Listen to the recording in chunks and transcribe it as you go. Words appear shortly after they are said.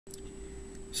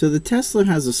So the Tesla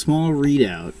has a small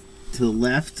readout to the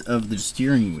left of the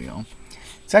steering wheel.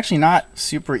 It's actually not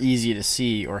super easy to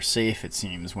see or safe, it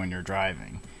seems, when you're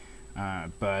driving.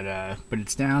 But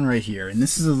it's down right here, and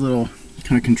this is a little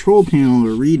kind of control panel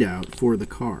or readout for the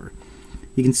car.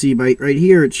 You can see right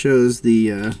here it shows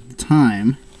the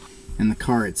time and the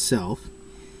car itself,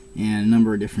 and a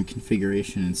number of different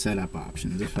configuration and setup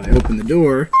options. If I open the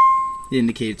door, it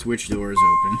indicates which door is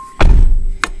open.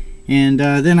 And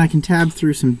then I can tab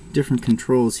through some different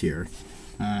controls here.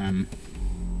 Let's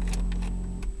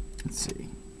see.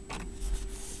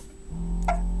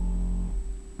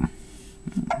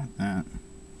 That.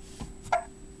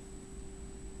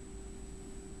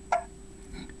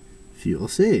 Fuel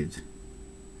saved.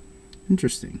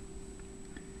 Interesting.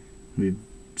 We've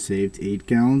saved 8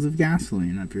 gallons of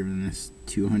gasoline. I've driven this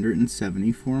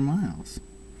 274 miles.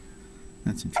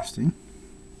 That's interesting.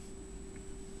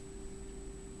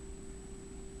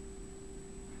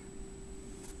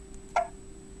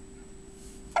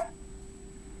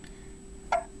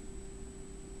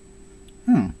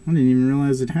 Oh, I didn't even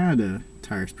realize it had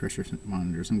tires pressure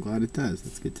monitors. I'm glad it does.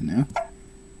 That's good to know.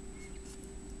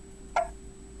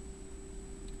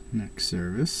 Next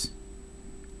service,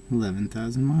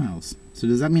 11,000 miles. So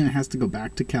does that mean it has to go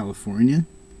back to California?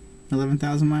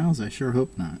 11,000 miles? I sure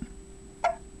hope not.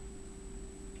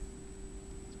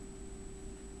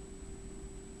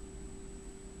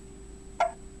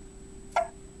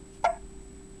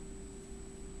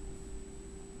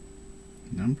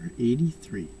 Number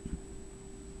 83.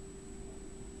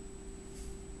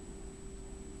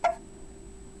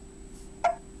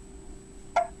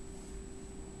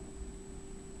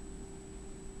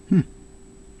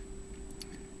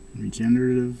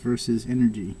 Regenerative versus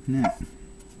energy net.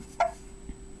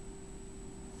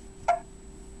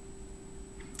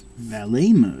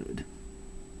 Valet mode.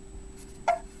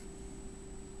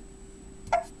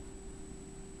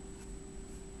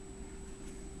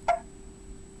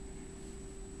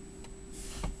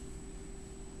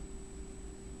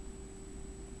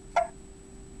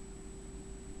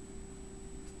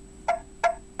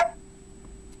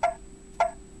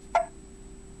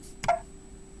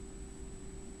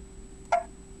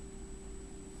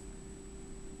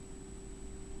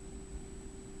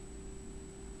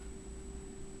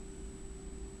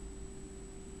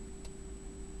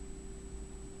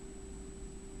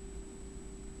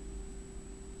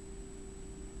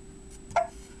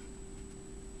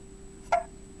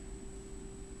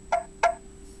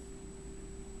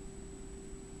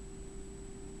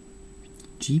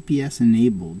 GPS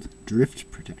enabled drift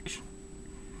protection.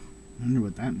 I wonder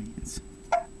what that means.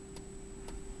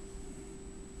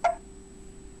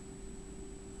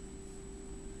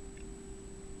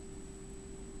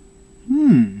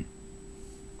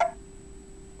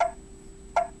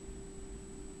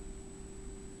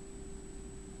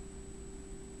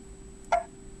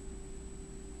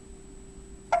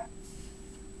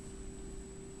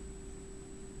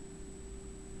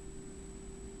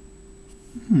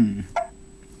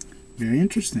 Very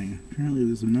interesting. Apparently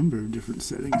there's a number of different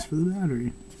settings for the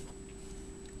battery.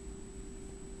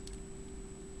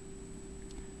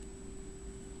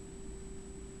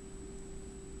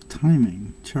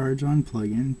 Timing. Charge on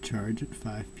plug-in. Charge at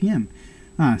 5 p.m.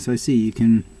 So I see you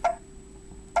can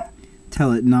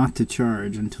tell it not to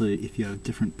charge until if you have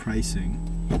different pricing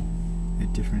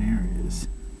at different areas.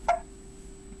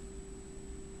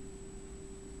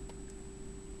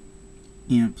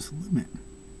 Amps limit.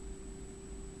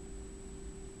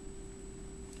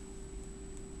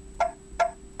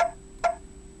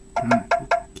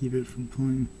 Keep it from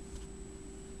pulling.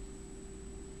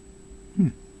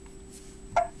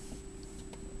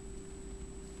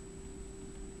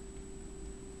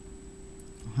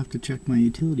 I'll have to check my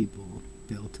utility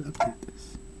bill to update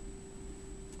this.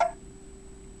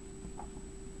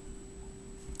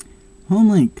 Home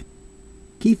link.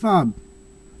 Key fob.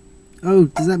 Oh,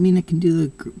 does that mean it can do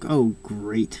the... Oh,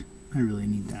 great. I really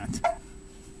need that.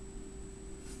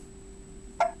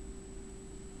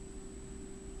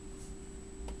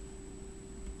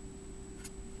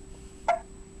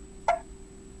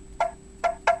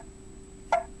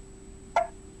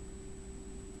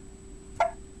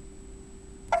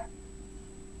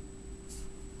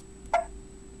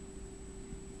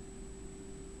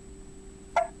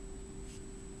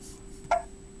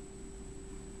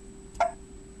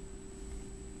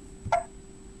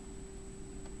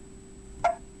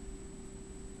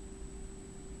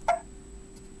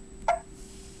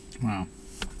 Wow,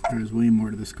 there's way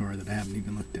more to this car that I haven't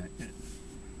even looked at yet.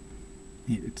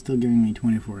 It's still giving me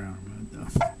 24-hour mode though.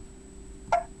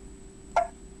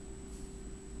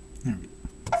 There we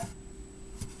go.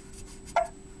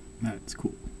 That's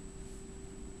cool.